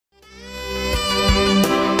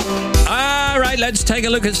let's take a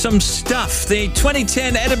look at some stuff. The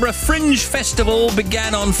 2010 Edinburgh Fringe Festival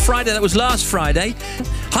began on Friday. That was last Friday.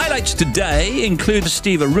 Highlights today include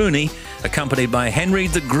Steve Aruni, accompanied by Henry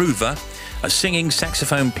the Groover, a singing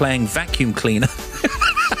saxophone-playing vacuum cleaner,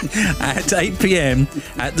 at 8 p.m.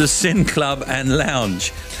 at the Sin Club and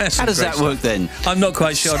Lounge. How does that work then? I'm not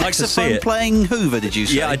quite sure. I'd like to see it. Saxophone-playing Hoover, did you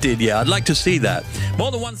say? Yeah, I did, yeah. I'd like to see that. More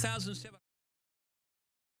than 1,700...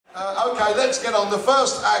 OK, let's get on the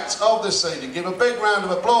first act of this evening. Give a big round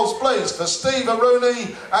of applause, please, for Steve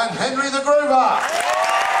Aruni and Henry the Groover.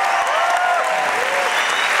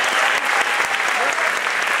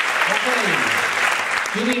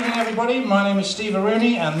 Good evening, everybody. My name is Steve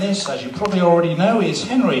Aruni, and this, as you probably already know, is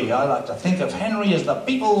Henry. I like to think of Henry as the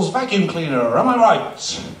people's vacuum cleaner. Am I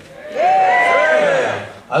right? Yeah!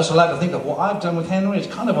 I also like to think of what I've done with Henry as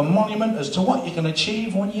kind of a monument as to what you can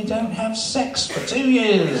achieve when you don't have sex for 2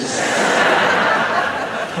 years.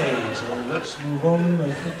 Okay, so let's move on.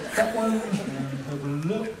 I think that one. Have a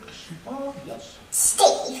look. Oh, yes.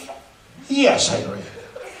 Steve? Yes, Henry.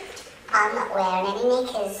 I'm not wearing any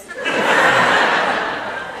knickers.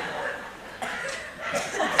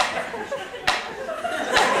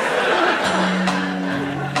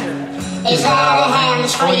 Is that a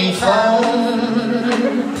hands-free phone?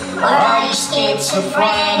 Or are you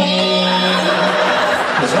schizophrenic?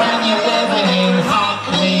 'Cause when you're living in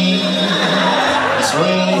Hackney, it's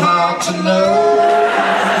really hard to know.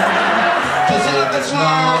 'Cause if it's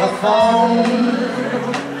not a phone,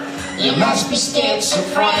 you must be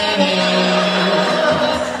schizophrenic.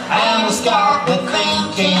 And it's got me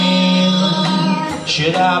thinking,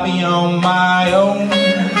 should I be on my own?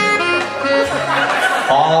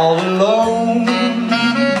 All alone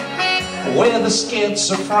with a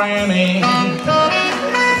schizophrenic,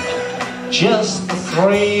 just the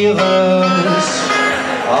three of us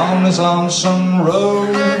on this lonesome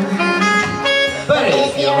road. But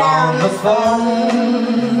if you're on the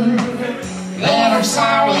phone, then I'm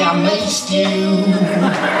sorry I missed you,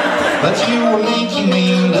 but you were making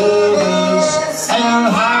me nervous,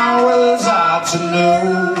 and how was I to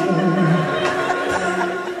know?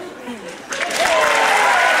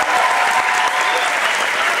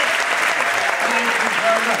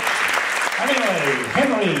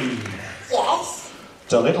 Henry. Yes?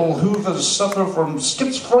 Do little Hoovers suffer from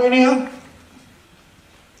schizophrenia?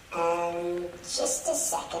 Just a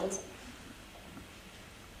second.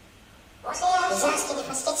 What's he asking? He's asking if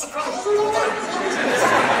we're schizophrenic. He can do it again.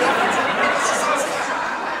 He's just asking.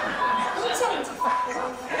 You tell him to fuck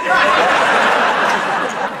off.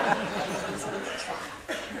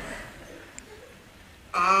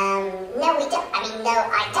 No, we don't. I mean, no,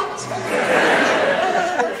 I don't.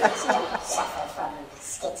 Hoovers don't suffer from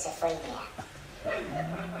schizophrenia.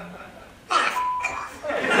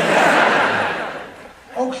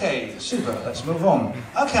 Okay, super, let's move on.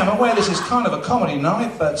 Okay, I'm aware this is kind of a comedy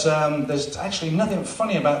night, but there's actually nothing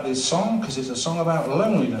funny about this song, because it's a song about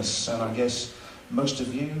loneliness, and I guess most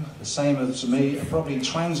of you, the same as me, are probably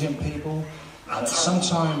transient people at some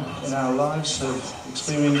time in our lives have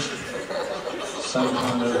experienced some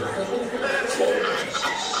kind of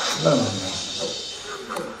loneliness.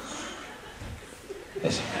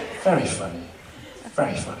 It's very funny,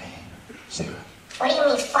 very funny. Super. What do you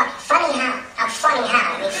mean funny? Funny how? I'm funny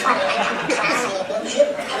how? I mean funny, I come to class, I abuse you, I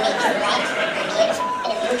make you laugh, I'm here to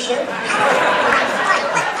abuse you. I'm funny,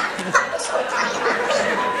 what the fuck is so funny about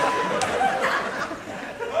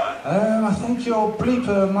me? I think your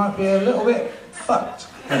bleeper might be a little bit fucked.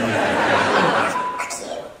 Fuck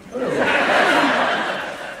you.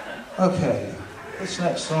 Okay, this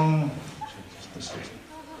next song, it's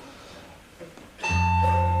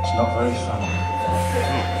not very funny.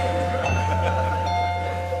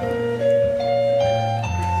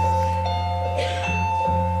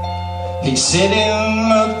 He's sitting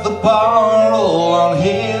at the bar all on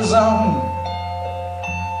his own,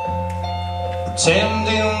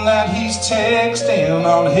 pretending that he's texting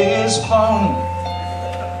on his phone.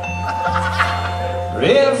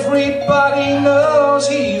 Everybody knows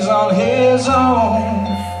he's on his own,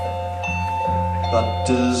 but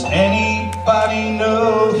does anybody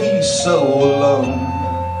know he's so alone?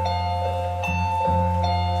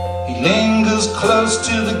 He lingers close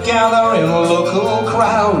to the gathering local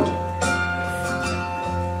crowd.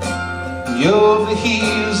 He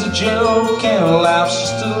overhears a joke and laughs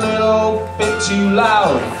just a little bit too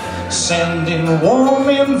loud, sending warm,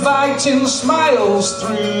 inviting smiles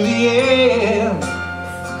through the air.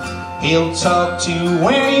 He'll talk to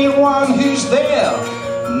anyone who's there.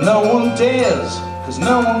 No one dares, 'cause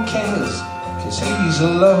no one cares, 'cause he's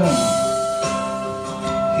alone.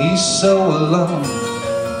 He's so alone.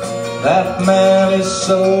 That man is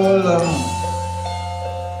so alone.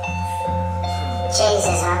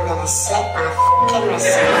 Jesus, I'm gonna slip my f***ing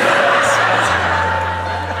receipt.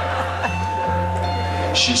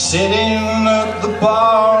 She's sitting at the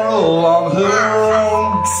bar all on her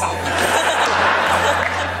own.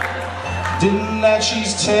 Didn't that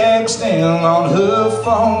she's texting on her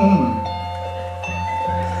phone.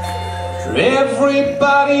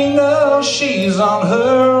 Everybody knows she's on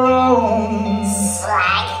her own.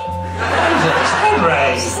 Slag. Jesus,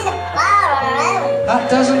 Henry. She's in a bar on her own. That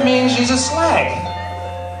doesn't mean she's a slag.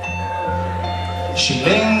 She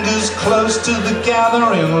lingers close to the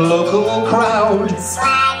gathering local crowd.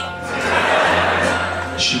 Slag.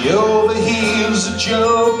 She overhears a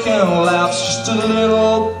joke and laughs just a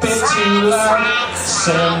little bit too loud,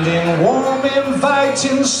 sending warm,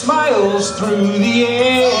 inviting smiles through the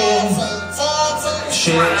air.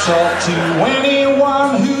 She'll talk to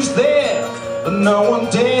anyone who's there, but no one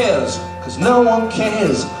dares, cause no one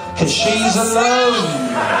cares, cause she's alone.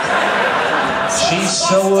 She's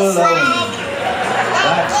so alone.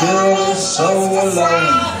 That girl is so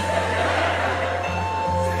alone.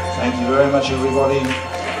 Thank you very much, everybody.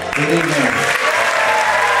 Good evening.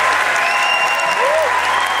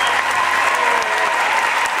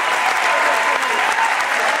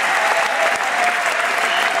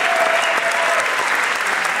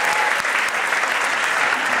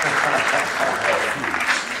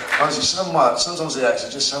 Sometimes the acts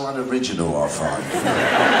are just so unoriginal, I find.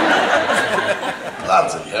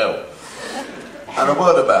 Bloody hell. And a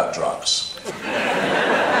word about drugs.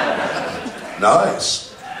 Nice.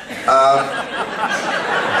 I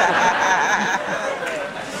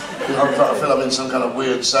feel I'm in some kind of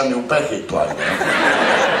weird Samuel Beckett play now.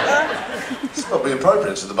 It's got to be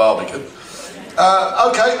appropriate to the Barbican.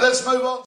 Okay, let's move on.